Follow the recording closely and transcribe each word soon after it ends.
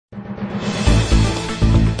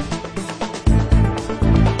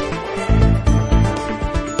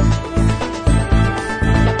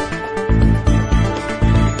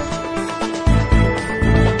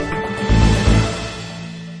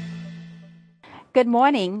Good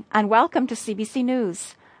morning and welcome to CBC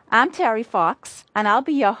News. I'm Terry Fox and I'll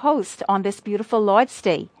be your host on this beautiful Lord's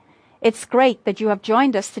Day. It's great that you have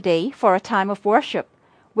joined us today for a time of worship.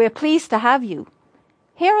 We're pleased to have you.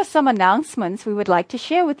 Here are some announcements we would like to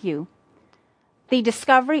share with you. The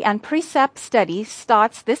Discovery and Precept study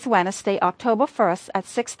starts this Wednesday, October 1st at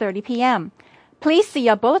 6:30 p.m. Please see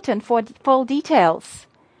your bulletin for full details.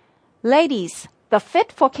 Ladies, the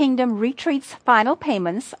Fit for Kingdom Retreat's final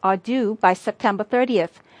payments are due by September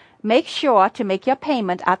 30th. Make sure to make your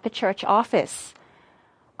payment at the church office.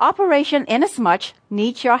 Operation Inasmuch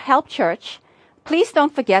needs your help, church. Please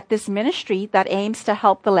don't forget this ministry that aims to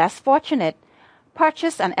help the less fortunate.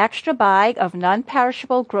 Purchase an extra bag of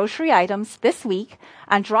non-perishable grocery items this week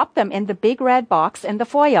and drop them in the big red box in the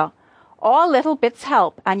foyer. All little bits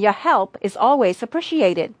help, and your help is always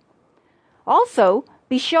appreciated. Also,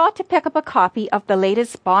 be sure to pick up a copy of the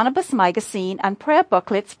latest Barnabas magazine and prayer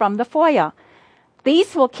booklets from the foyer.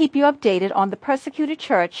 These will keep you updated on the persecuted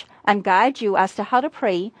church and guide you as to how to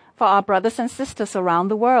pray for our brothers and sisters around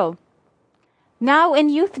the world. Now in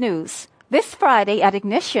youth news, this Friday at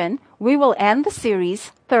Ignition, we will end the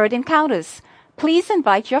series Third Encounters. Please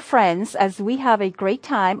invite your friends as we have a great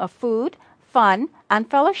time of food, fun,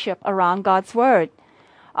 and fellowship around God's Word.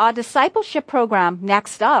 Our discipleship program,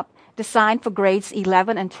 Next Up, designed for grades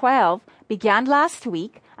 11 and 12, began last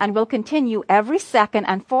week and will continue every second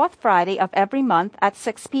and fourth Friday of every month at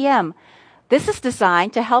 6 p.m. This is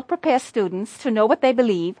designed to help prepare students to know what they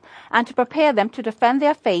believe and to prepare them to defend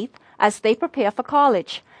their faith as they prepare for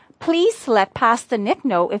college. Please let Pastor Nick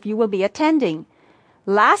know if you will be attending.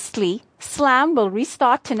 Lastly, Slam will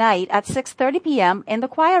restart tonight at 6:30 p.m. in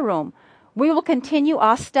the choir room. We will continue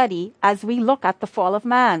our study as we look at the fall of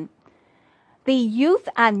man. The Youth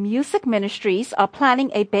and Music Ministries are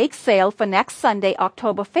planning a bake sale for next Sunday,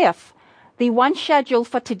 October 5th. The one scheduled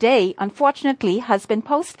for today, unfortunately, has been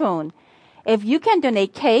postponed. If you can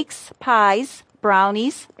donate cakes, pies,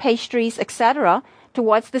 brownies, pastries, etc.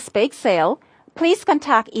 towards this bake sale, please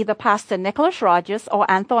contact either Pastor Nicholas Rogers or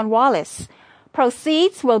Anthony Wallace.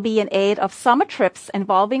 Proceeds will be in aid of summer trips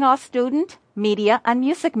involving our student, media, and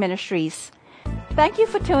music ministries. Thank you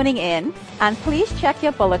for tuning in, and please check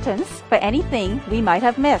your bulletins for anything we might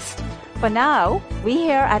have missed. For now, we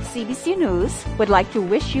here at CBC News would like to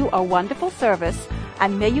wish you a wonderful service,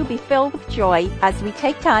 and may you be filled with joy as we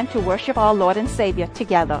take time to worship our Lord and Savior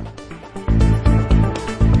together.